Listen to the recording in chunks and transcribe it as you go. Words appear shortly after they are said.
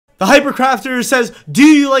The Hypercrafter says, do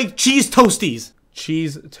you like cheese toasties?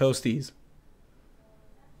 Cheese toasties.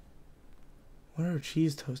 What are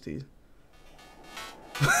cheese toasties?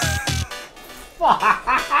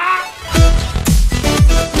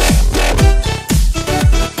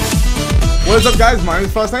 What is up, guys? My name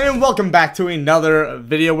is FROSTY and welcome back to another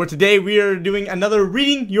video where today we are doing another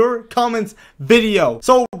reading your comments video.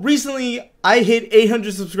 So recently I hit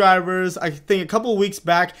 800 subscribers, I think a couple of weeks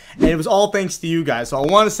back, and it was all thanks to you guys. So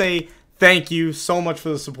I want to say thank you so much for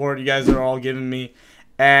the support you guys are all giving me.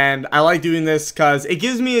 And I like doing this because it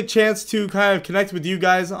gives me a chance to kind of connect with you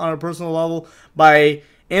guys on a personal level by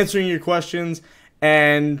answering your questions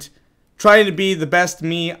and trying to be the best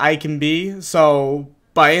me I can be. So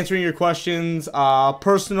by answering your questions,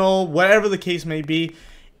 personal, whatever the case may be,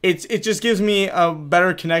 it just gives me a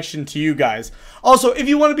better connection to you guys. Also, if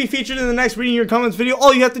you want to be featured in the next reading your comments video,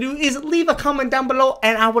 all you have to do is leave a comment down below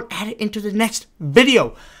and I will add it into the next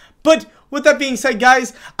video. But with that being said,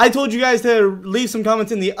 guys, I told you guys to leave some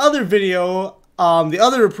comments in the other video, the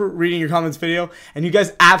other reading your comments video, and you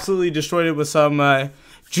guys absolutely destroyed it with some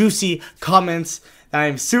juicy comments that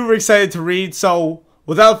I'm super excited to read. So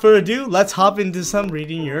without further ado, let's hop into some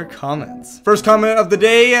reading your comments. First comment of the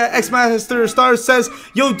day, Xmaster Stars says,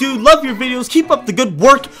 yo dude, love your videos, keep up the good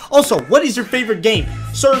work. Also, what is your favorite game?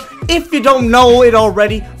 Sir, if you don't know it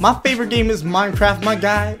already, my favorite game is Minecraft, my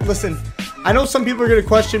guy. Listen, I know some people are gonna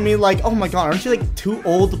question me like, oh my god, aren't you like too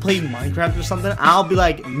old to play Minecraft or something? I'll be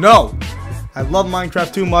like, no, I love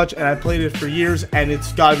Minecraft too much and I played it for years and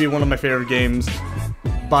it's gotta be one of my favorite games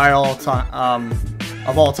by all time,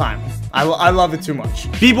 of all time. I love it too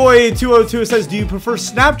much. B-Boy202 says, do you prefer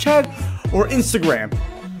Snapchat or Instagram?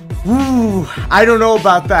 Ooh, I don't know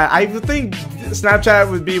about that. I think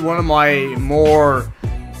Snapchat would be one of my more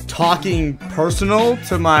talking personal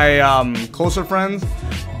to my closer friends,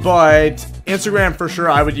 but Instagram for sure,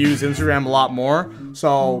 I would use Instagram a lot more.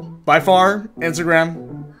 So by far,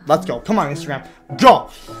 Instagram, let's go. Come on, Instagram, go.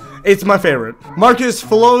 It's my favorite. Marcus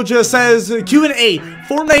Pholoja says, Q&A,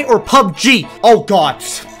 Fortnite or PUBG? Oh god.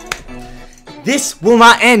 This will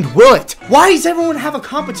not end, will it? Why does everyone have a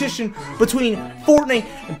competition between Fortnite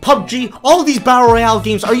and PUBG? All of these Battle Royale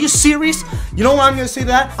games, are you serious? You know what I'm going to say to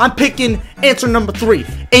that? I'm picking answer number 3,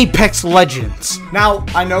 Apex Legends. Now,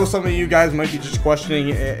 I know some of you guys might be just questioning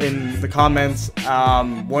in the comments,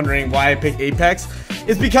 wondering why I picked Apex.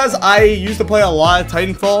 It's because I used to play a lot of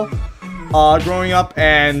Titanfall growing up,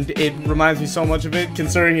 and it reminds me so much of it,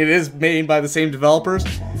 considering it is made by the same developers.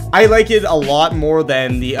 I like it a lot more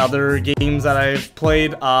than the other games that I've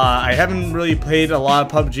played. I haven't really played a lot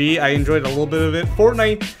of PUBG. I enjoyed a little bit of it.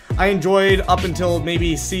 Fortnite, I enjoyed up until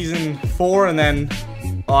maybe Season 4, and then,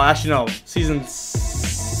 actually no, Season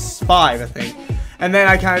 5, I think. And then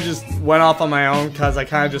I kind of just went off on my own because I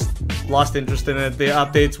kind of just lost interest in it. The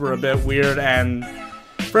updates were a bit weird, and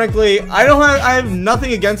frankly, I have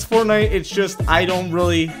nothing against Fortnite. It's just I don't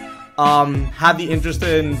really have the interest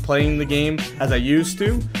in playing the game as I used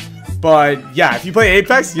to. But yeah, if you play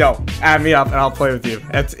Apex, yo, add me up and I'll play with you.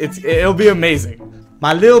 It'll be amazing.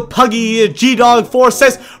 My little puggy G-Dog4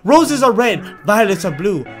 says, roses are red, violets are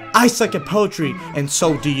blue. I suck at poetry, and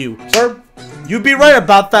so do you. Sir, you'd be right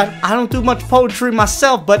about that. I don't do much poetry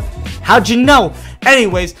myself, but how'd you know?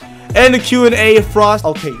 Anyways, and the Q&A, Frost.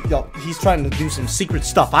 Okay, yo, he's trying to do some secret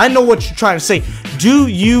stuff. I know what you're trying to say. Do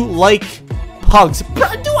you like pugs?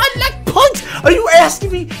 Bruh, do I like pugs? Are you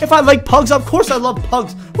asking me if I like pugs? Of course I love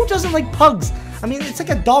pugs. Who doesn't like pugs? I mean, it's like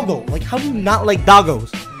a doggo. Like, how do you not like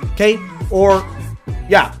doggos? Okay? Or,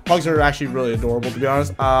 yeah, pugs are actually really adorable, to be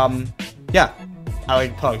honest. Yeah, I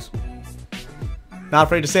like pugs. Not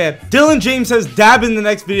afraid to say it. Dylan James says, dab in the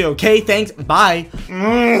next video. Okay, thanks. Bye.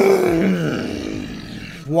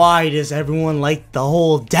 Why does everyone like the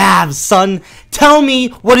whole dabs, son? Tell me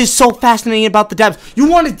what is so fascinating about the dabs. You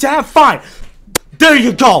want to dab? Fine. There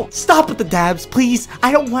you go. Stop with the dabs, please.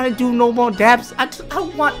 I don't want to do no more dabs. I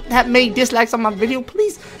don't want that many dislikes on my video.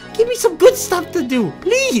 Please, give me some good stuff to do.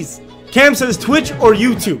 Please. Cam says Twitch or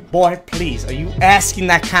YouTube. Boy, please. Are you asking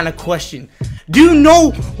that kind of question? Do you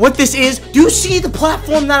know what this is? Do you see the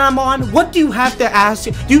platform that I'm on? What do you have to ask?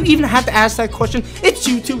 Do you even have to ask that question? It's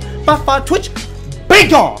YouTube. By far, Twitch. Be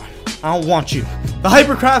gone. I don't want you. The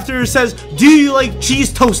Hypercrafter says, do you like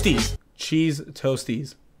cheese toasties? Cheese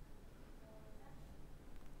toasties.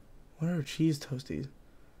 What are cheese toasties?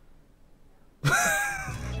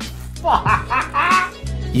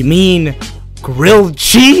 You mean grilled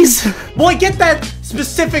cheese? Boy, get that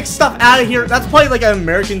specific stuff out of here. That's probably like an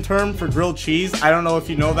American term for grilled cheese. I don't know if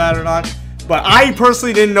you know that or not, but I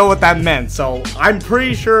personally didn't know what that meant. So I'm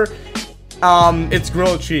pretty sure it's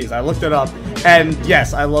grilled cheese. I looked it up, and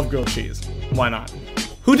yes, I love grilled cheese. Why not?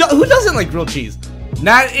 Who doesn't like grilled cheese?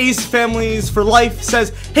 Nat Ace Families for Life says,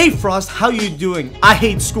 hey Frost, how you doing? I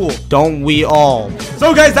hate school. Don't we all?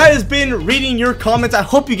 So guys, that has been reading your comments. I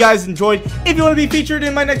hope you guys enjoyed. If you want to be featured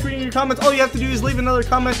in my next reading your comments, all you have to do is leave another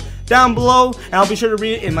comment down below, and I'll be sure to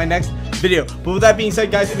read it in my next video. But with that being said,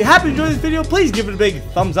 guys, if you happen to enjoy this video, please give it a big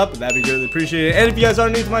thumbs up. That'd be greatly appreciated. And if you guys are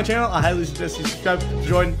new to my channel, I highly suggest you subscribe to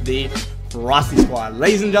join the Frosty Squad.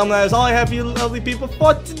 Ladies and gentlemen, that is all I have for you lovely people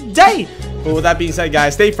for today. But with that being said,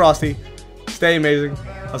 guys, stay frosty, stay amazing.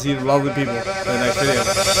 I'll see you lovely people in the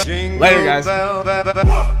next video. Later, guys.